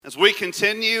As we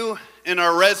continue in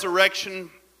our Resurrection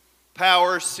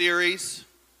Power series,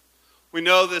 we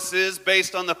know this is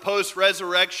based on the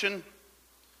post-resurrection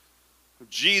of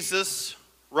Jesus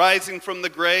rising from the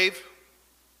grave.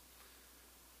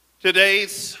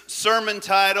 Today's sermon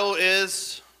title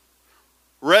is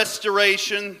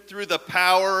Restoration Through the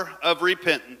Power of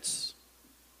Repentance.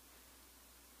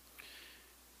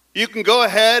 You can go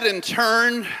ahead and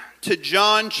turn to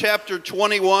John chapter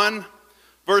 21,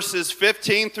 verses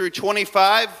 15 through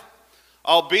 25.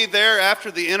 I'll be there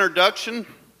after the introduction.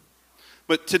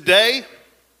 But today,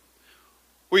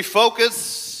 we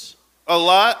focus a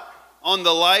lot on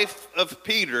the life of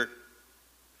Peter.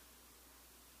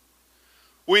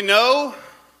 We know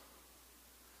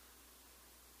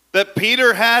that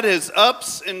Peter had his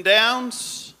ups and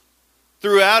downs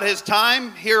throughout his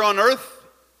time here on earth.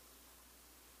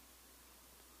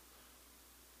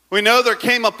 We know there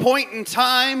came a point in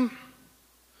time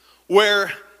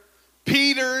where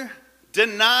Peter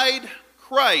denied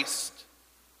Christ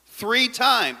 3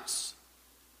 times.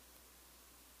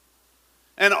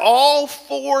 And all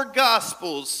 4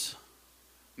 Gospels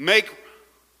make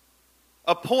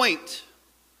a point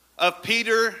of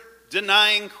Peter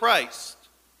denying Christ.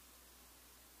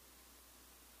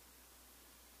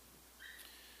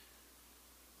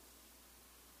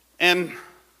 And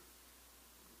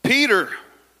Peter,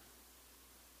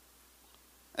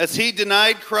 as he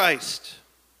denied Christ,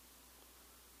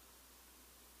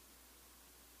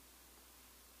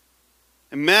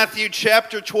 in Matthew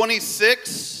chapter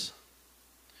 26,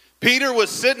 Peter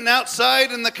was sitting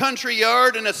outside in the country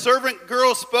yard, and a servant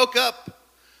girl spoke up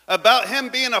about him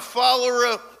being a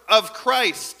follower of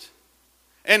Christ,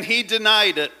 and he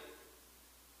denied it.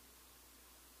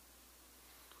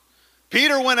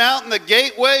 Peter went out in the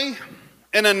gateway,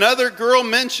 and another girl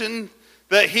mentioned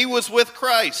that he was with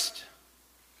Christ.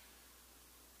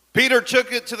 Peter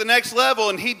took it to the next level,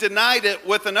 and he denied it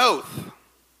with an oath.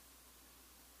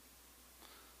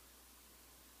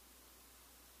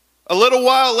 A little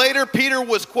while later, Peter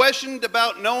was questioned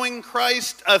about knowing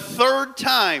Christ a 3rd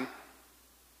time.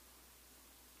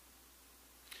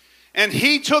 And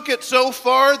he took it so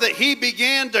far that he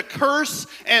began to curse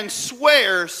and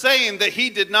swear, saying that he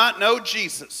did not know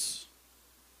Jesus.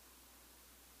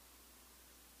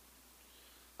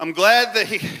 I'm glad that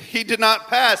he did not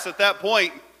pass at that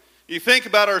point. You think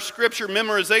about our scripture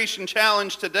memorization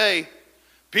challenge today.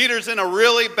 Peter's in a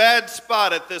really bad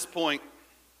spot at this point.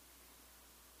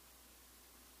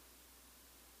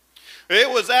 It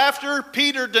was after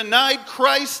Peter denied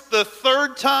Christ the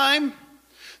 3rd time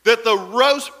that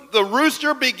the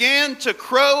rooster began to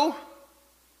crow,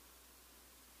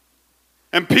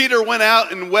 and Peter went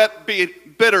out and wept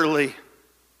bitterly.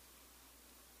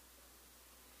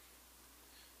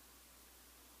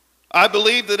 I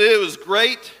believe that it was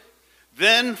great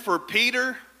then for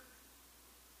Peter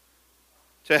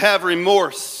to have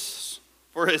remorse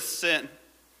for his sin.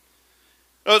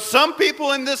 Some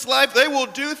people in this life, they will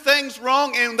do things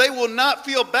wrong and they will not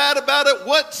feel bad about it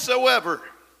whatsoever.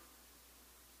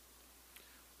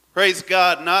 Praise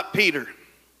God, not Peter.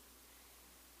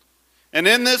 And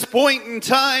in this point in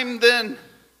time then,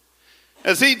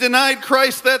 as he denied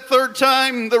Christ that 3rd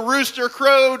time, the rooster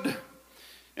crowed,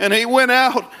 and he went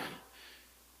out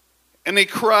and he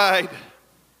cried.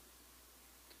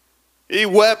 He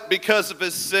wept because of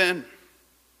his sin.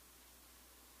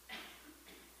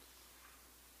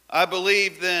 I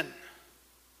believe then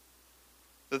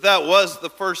that was the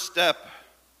first step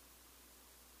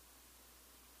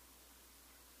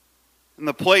in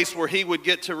the place where he would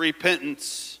get to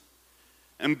repentance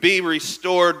and be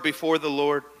restored before the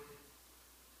Lord.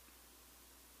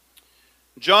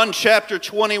 John chapter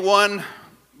 21,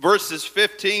 verses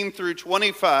 15 through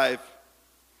 25.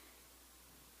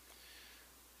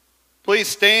 Please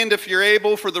stand if you're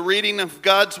able for the reading of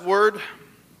God's word.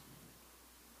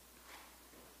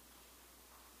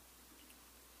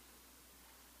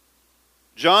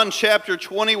 John chapter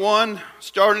 21,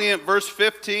 starting at verse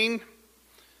 15,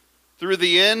 through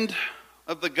the end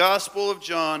of the Gospel of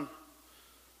John.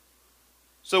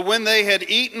 So when they had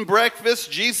eaten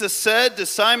breakfast, Jesus said to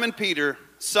Simon Peter,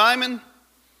 "Simon,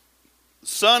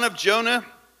 son of Jonah,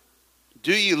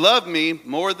 do you love me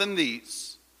more than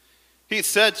these?" He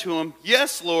said to him,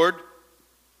 "Yes, Lord,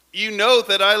 you know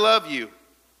that I love you."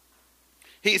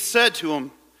 He said to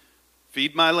him,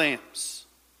 "Feed my lambs."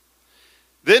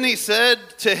 Then he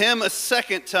said to him a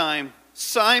 2nd time,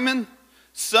 "Simon,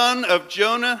 son of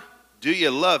Jonah, do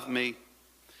you love me?"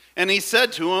 And he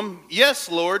said to him, "Yes,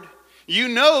 Lord, you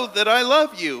know that I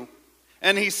love you."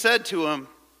 And he said to him,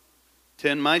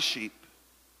 "Tend my sheep."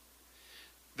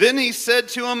 Then he said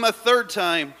to him a 3rd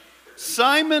time,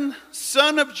 Simon,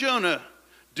 son of Jonah,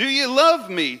 do you love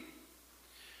me?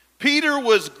 Peter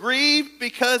was grieved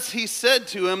because he said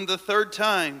to him the third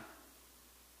time,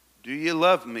 do you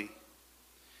love me?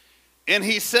 And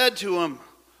he said to him,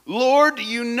 Lord,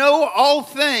 you know all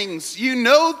things. You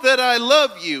know that I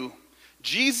love you.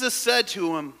 Jesus said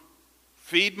to him,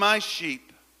 feed my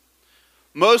sheep.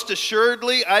 Most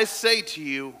assuredly, I say to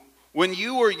you, when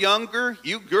you were younger,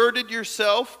 you girded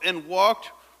yourself and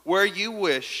walked where you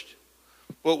wished.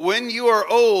 But when you are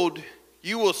old,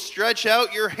 you will stretch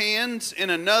out your hands,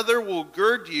 and another will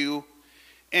gird you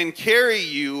and carry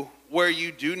you where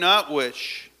you do not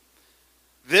wish.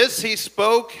 This he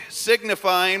spoke,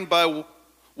 signifying by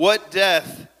what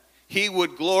death he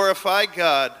would glorify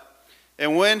God.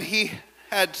 And when he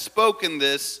had spoken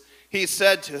this, he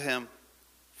said to him,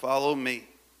 follow me.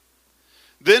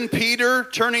 Then Peter,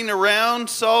 turning around,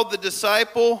 saw the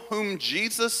disciple whom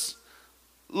Jesus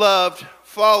loved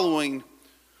following,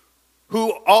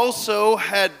 who also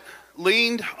had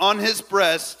leaned on his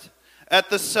breast at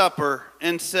the supper,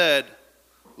 and said,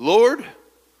 Lord,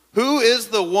 who is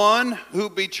the one who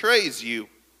betrays you?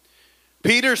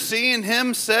 Peter, seeing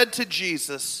him, said to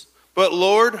Jesus, but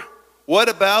Lord, what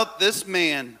about this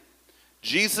man?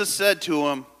 Jesus said to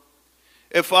him,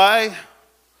 if I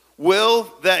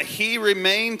will that he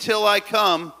remain till I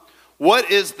come, what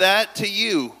is that to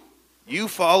you? You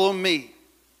follow me.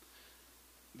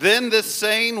 Then this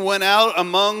saying went out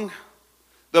among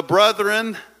the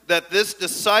brethren that this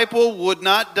disciple would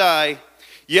not die.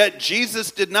 Yet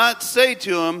Jesus did not say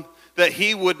to him that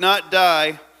he would not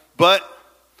die, but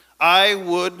I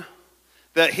would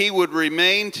that he would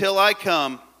remain till I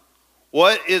come.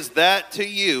 What is that to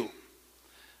you?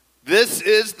 This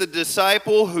is the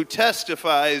disciple who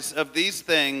testifies of these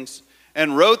things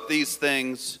and wrote these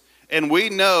things, and we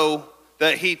know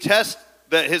that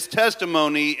that his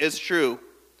testimony is true.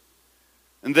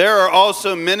 And there are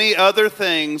also many other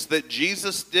things that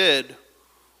Jesus did,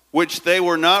 which they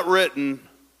were not written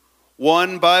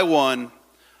one by one.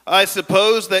 I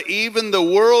suppose that even the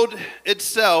world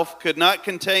itself could not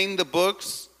contain the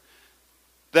books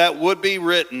that would be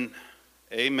written.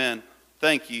 Amen.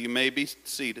 Thank you. You may be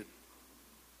seated.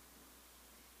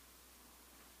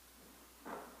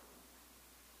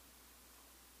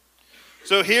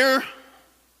 So here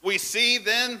we see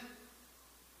then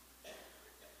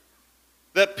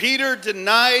that Peter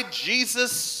denied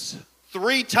Jesus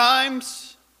 3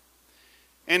 times.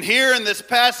 And here in this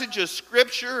passage of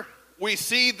Scripture, we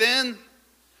see then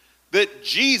that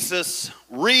Jesus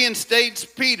reinstates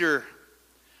Peter,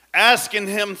 asking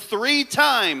him 3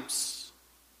 times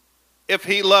if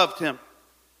he loved him.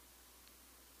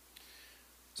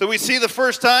 So we see the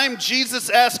first time Jesus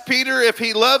asked Peter if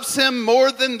he loves him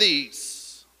more than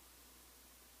these.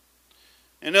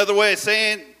 Another way of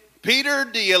saying, Peter,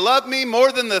 do you love me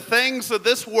more than the things of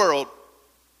this world?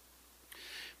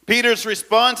 Peter's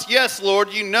response, yes,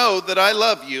 Lord, you know that I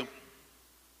love you.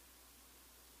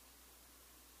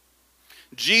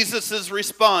 Jesus'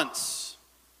 response,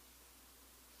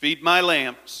 feed my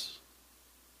lambs.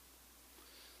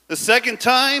 The second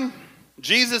time,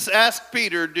 Jesus asked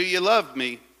Peter, do you love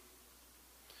me?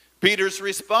 Peter's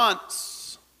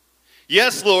response,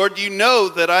 yes, Lord, you know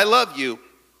that I love you.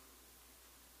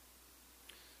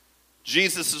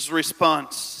 Jesus'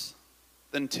 response,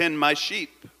 then tend my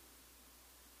sheep.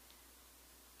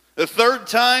 The third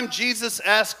time, Jesus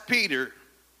asked Peter,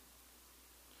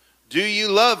 do you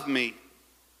love me?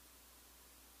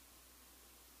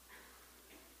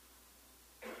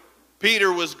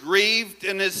 Peter was grieved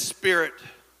in his spirit.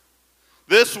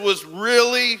 This was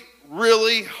really,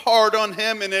 really hard on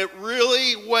him, and it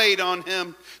really weighed on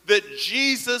him that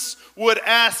Jesus would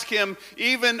ask him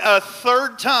even a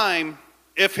third time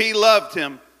if he loved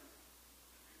him.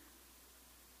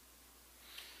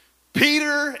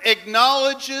 Peter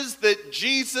acknowledges that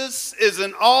Jesus is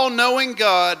an all-knowing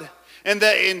God, and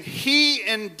that he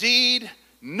indeed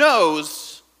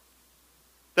knows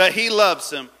that he loves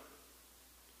him.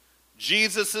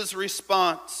 Jesus'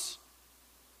 response,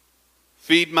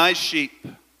 feed my sheep.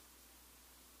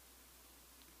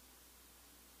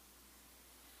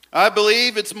 I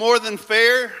believe it's more than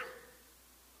fair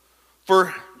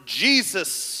for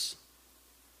Jesus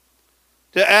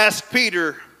to ask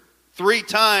Peter 3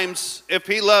 times if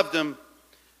he loved him.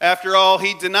 After all,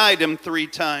 he denied him 3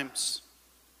 times.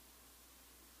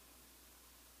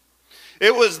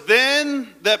 It was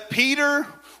then that Peter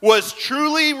was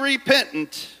truly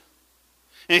repentant,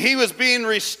 and he was being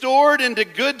restored into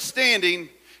good standing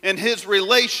in his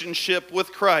relationship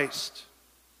with Christ.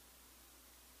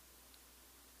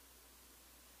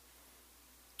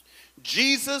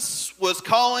 Jesus was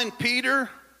calling Peter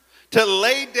to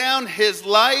lay down his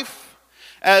life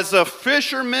as a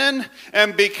fisherman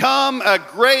and become a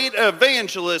great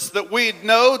evangelist that we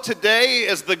know today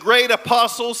as the great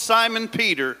apostle Simon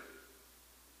Peter.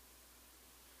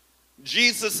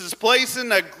 Jesus is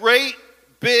placing a great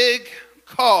big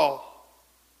call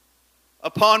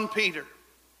upon Peter.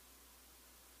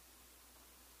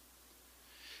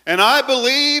 And I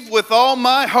believe with all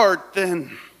my heart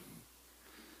then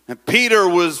that Peter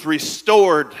was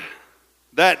restored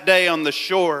that day on the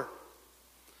shore.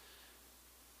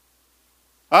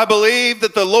 I believe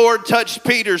that the Lord touched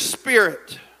Peter's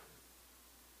spirit.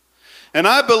 And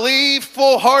I believe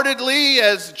full-heartedly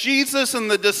as Jesus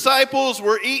and the disciples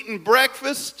were eating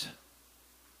breakfast,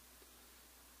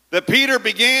 that Peter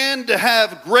began to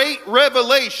have great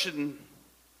revelation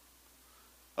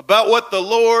about what the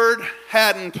Lord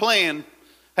had planned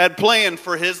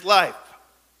for his life.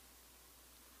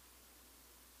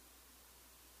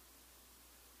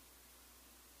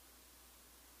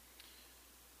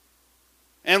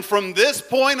 And from this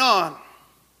point on,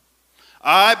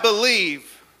 I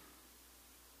believe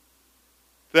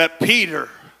that Peter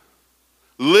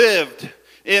lived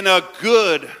in a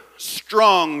good,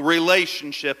 strong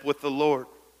relationship with the Lord.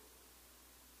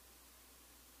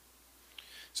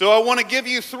 So I want to give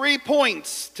you 3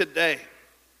 points today.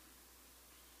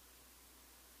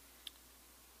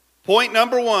 Point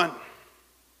number 1.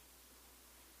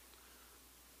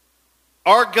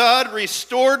 Our God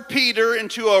restored Peter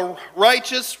into a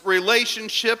righteous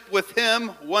relationship with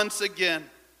him once again.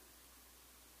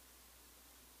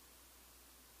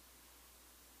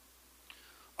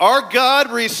 Our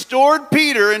God restored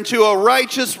Peter into a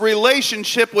righteous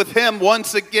relationship with him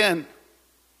once again.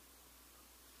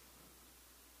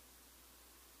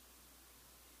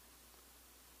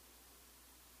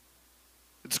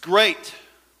 It's great.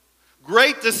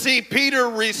 Great to see Peter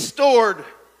restored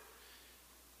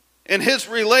in his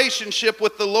relationship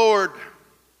with the Lord.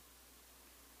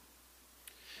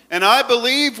 And I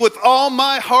believe with all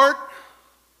my heart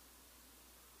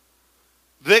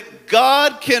that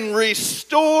God can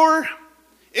restore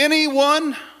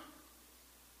anyone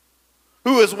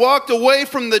who has walked away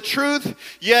from the truth,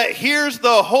 yet hears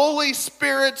the Holy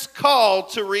Spirit's call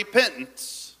to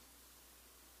repentance.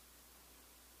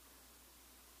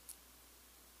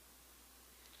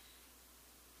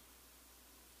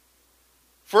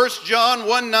 1 John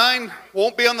 1:9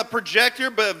 won't be on the projector,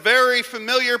 but a very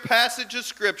familiar passage of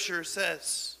Scripture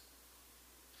says,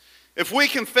 if we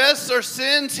confess our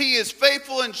sins, he is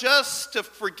faithful and just to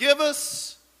forgive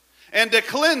us and to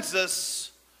cleanse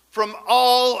us from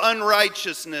all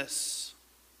unrighteousness.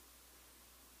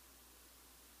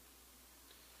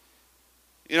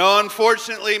 You know,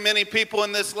 unfortunately, many people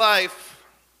in this life,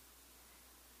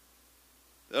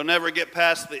 they'll never get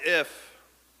past the if.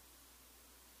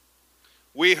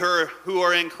 We who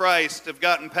are in Christ have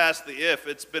gotten past the if.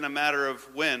 It's been a matter of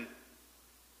when.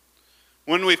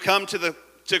 When we've come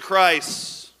to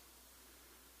Christ,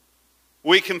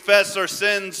 we confess our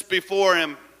sins before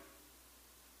him.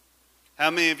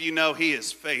 How many of you know he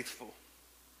is faithful?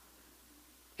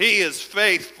 He is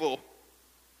faithful.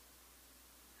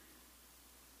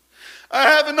 I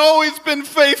haven't always been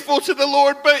faithful to the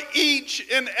Lord, but each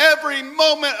and every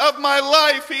moment of my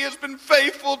life, he has been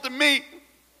faithful to me.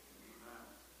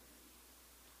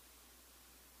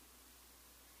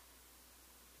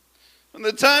 And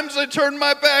the times I turned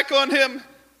my back on him,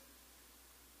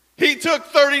 he took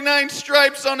 39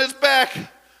 stripes on his back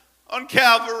on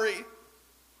Calvary.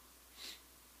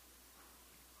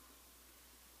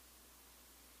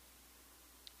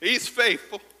 He's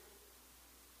faithful.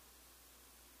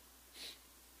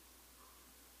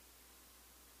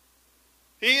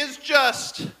 He is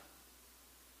just.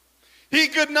 He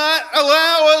could not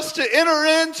allow us to enter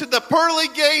into the pearly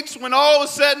gates when all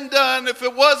was said and done if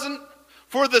it wasn't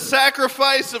for the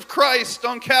sacrifice of Christ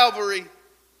on Calvary.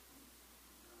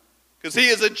 Because he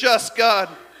is a just God.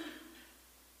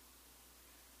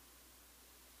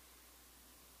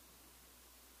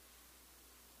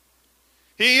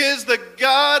 He is the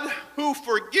God who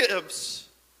forgives.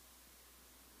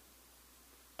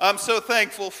 I'm so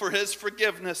thankful for his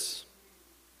forgiveness.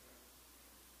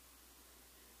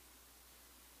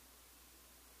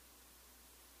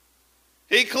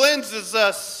 He cleanses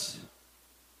us.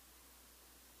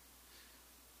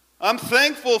 I'm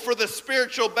thankful for the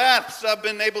spiritual baths I've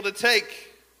been able to take.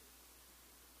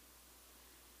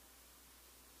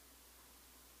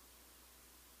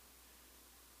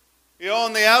 You know,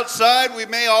 on the outside, we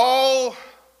may all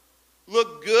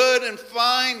look good and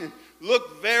fine and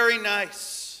look very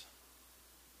nice.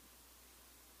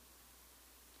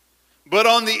 But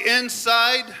on the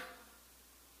inside,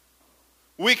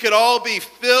 we could all be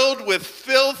filled with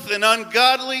filth and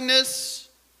ungodliness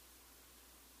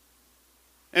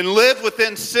and live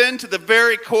within sin to the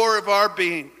very core of our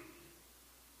being.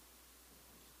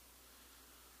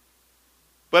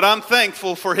 But I'm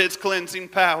thankful for his cleansing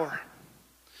power.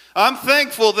 I'm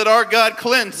thankful that our God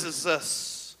cleanses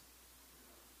us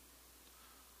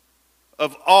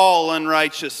of all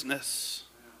unrighteousness.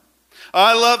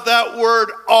 I love that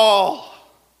word, all.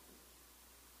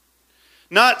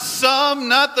 Not some,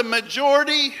 not the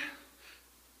majority.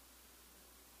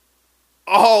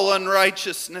 All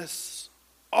unrighteousness.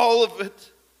 All of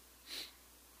it.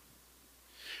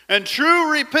 And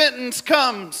true repentance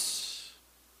comes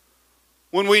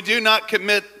when we do not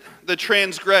commit the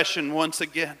transgression once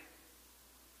again.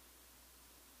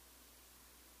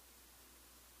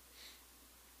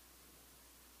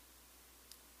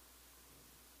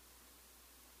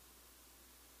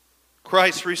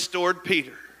 Christ restored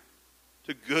Peter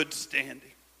to good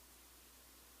standing.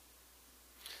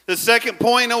 The second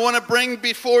point I want to bring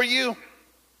before you.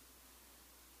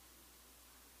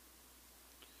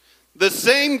 The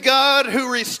same God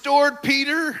who restored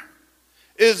Peter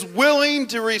is willing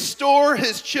to restore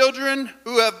his children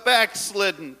who have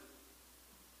backslidden.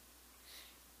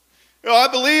 I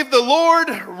believe the Lord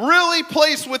really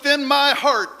placed within my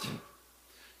heart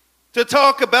to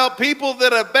talk about people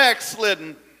that have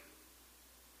backslidden.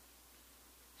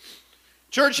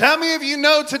 Church, how many of you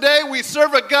know today we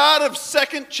serve a God of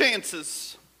second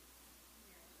chances?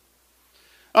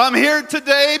 I'm here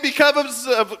today because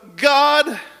of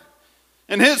God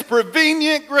and his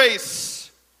prevenient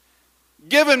grace,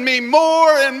 giving me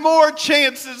more and more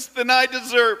chances than I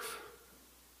deserve.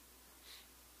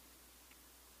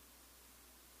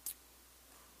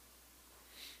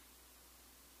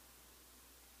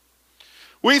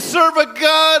 We serve a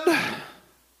God,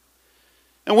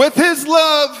 and with his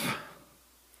love,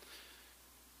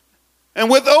 and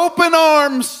with open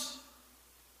arms,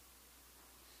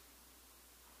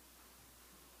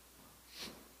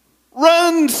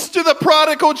 runs to the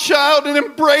prodigal child and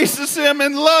embraces him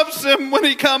and loves him when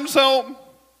he comes home.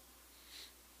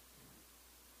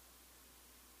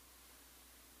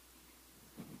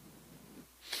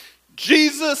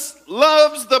 Jesus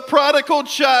loves the prodigal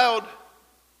child,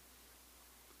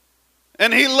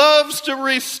 and he loves to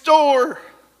restore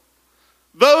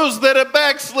those that have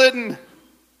backslidden.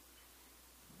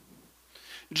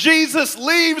 Jesus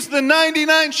leaves the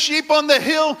 99 sheep on the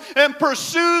hill and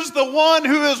pursues the one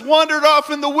who has wandered off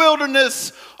in the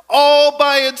wilderness all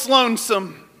by its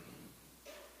lonesome.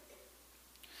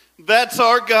 That's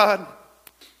our God.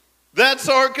 That's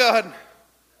our God.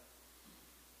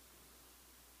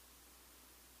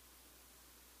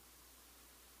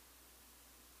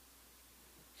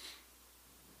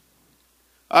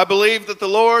 I believe that the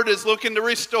Lord is looking to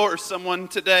restore someone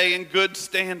today in good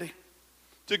standing.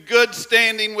 To good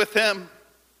standing with him.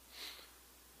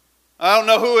 I don't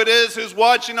know who it is who's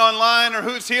watching online or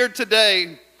who's here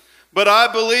today, but I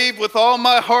believe with all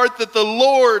my heart that the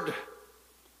Lord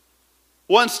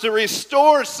wants to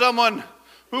restore someone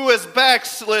who is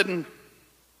backslidden.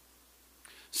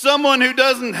 Someone who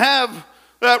doesn't have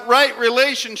that right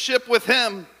relationship with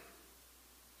him.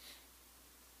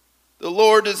 The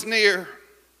Lord is near.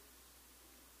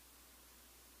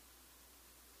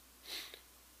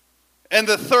 And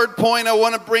the third point I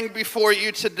want to bring before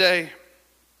you today.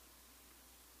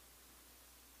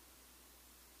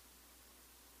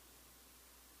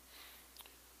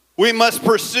 We must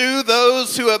pursue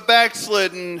those who have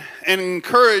backslidden and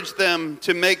encourage them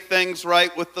to make things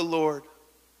right with the Lord.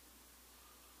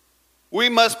 We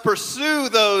must pursue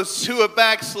those who have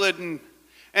backslidden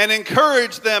and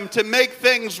encourage them to make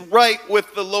things right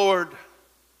with the Lord.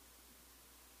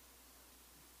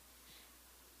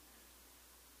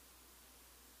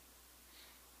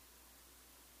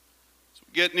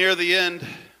 Get near the end,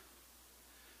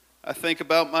 I think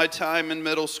about my time in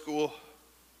middle school.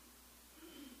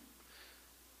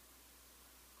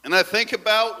 And I think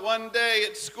about one day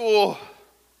at school,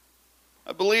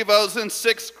 I believe I was in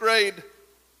 6th grade.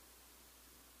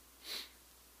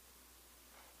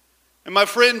 And my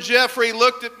friend Jeffrey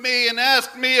looked at me and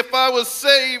asked me if I was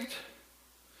saved.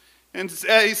 And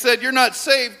he said, "You're not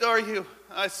saved, are you?"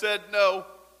 I said, "No."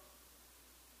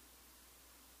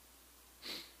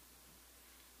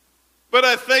 But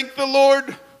I thank the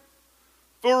Lord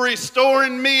for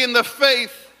restoring me in the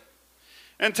faith.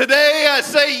 And today I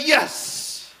say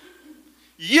yes.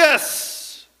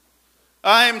 Yes.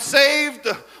 I am saved,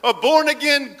 a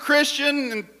born-again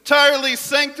Christian, entirely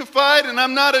sanctified, and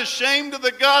I'm not ashamed of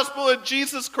the gospel of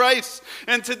Jesus Christ.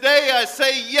 And today I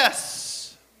say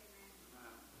yes.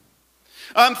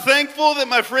 I'm thankful that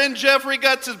my friend Jeffrey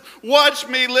got to watch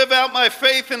me live out my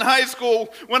faith in high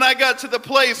school when I got to the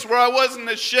place where I wasn't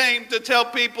ashamed to tell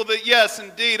people that, yes,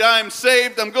 indeed, I am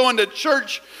saved. I'm going to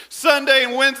church Sunday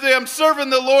and Wednesday. I'm serving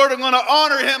the Lord. I'm going to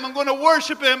honor Him. I'm going to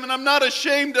worship Him, and I'm not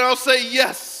ashamed, and I'll say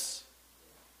yes.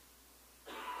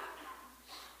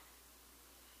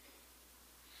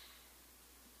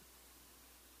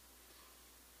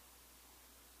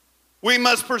 We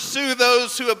must pursue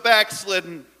those who have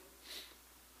backslidden.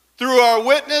 Through our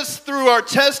witness, through our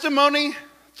testimony,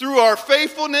 through our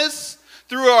faithfulness,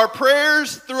 through our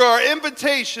prayers, through our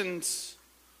invitations,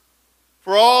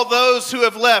 for all those who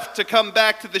have left to come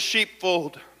back to the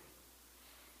sheepfold.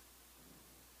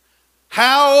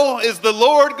 How is the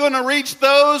Lord going to reach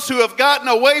those who have gotten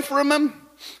away from Him?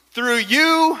 Through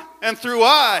you and through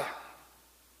I,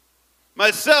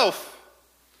 myself,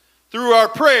 through our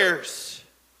prayers,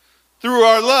 through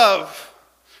our love,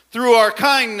 through our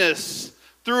kindness,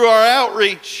 through our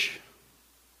outreach.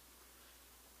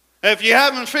 If you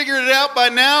haven't figured it out by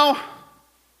now,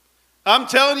 I'm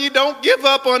telling you, don't give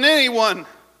up on anyone.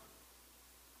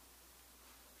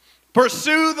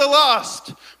 Pursue the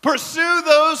lost. Pursue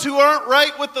those who aren't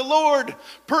right with the Lord.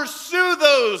 Pursue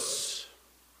those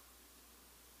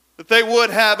that they would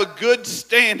have a good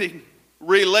standing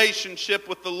relationship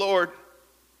with the Lord.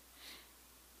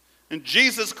 And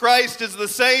Jesus Christ is the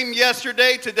same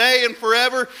yesterday, today, and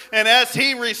forever. And as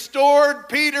He restored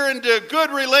Peter into a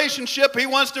good relationship, He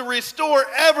wants to restore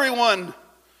everyone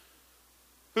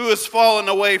who has fallen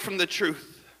away from the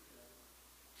truth.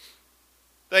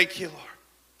 Thank you, Lord,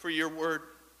 for your word.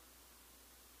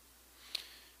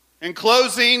 In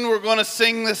closing, we're going to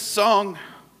sing this song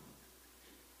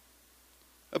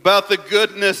about the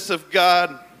goodness of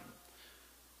God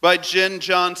by Jen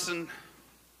Johnson.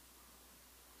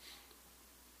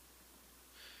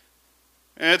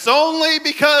 And it's only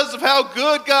because of how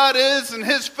good God is and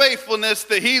His faithfulness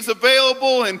that He's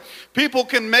available and people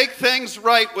can make things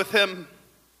right with Him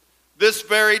this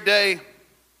very day.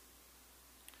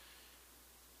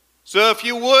 So if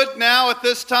you would now at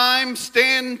this time,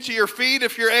 stand to your feet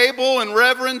if you're able in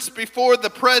reverence before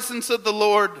the presence of the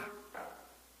Lord.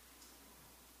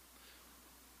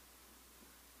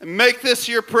 And make this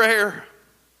your prayer.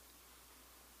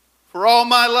 For all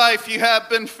my life you have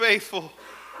been faithful.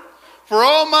 For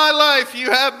all my life,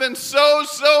 you have been so,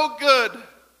 so good.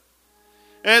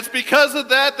 And it's because of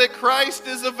that that Christ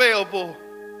is available.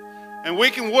 And we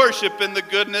can worship in the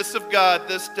goodness of God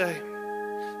this day.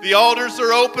 The altars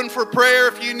are open for prayer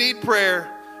if you need prayer.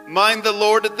 Mind the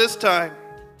Lord at this time.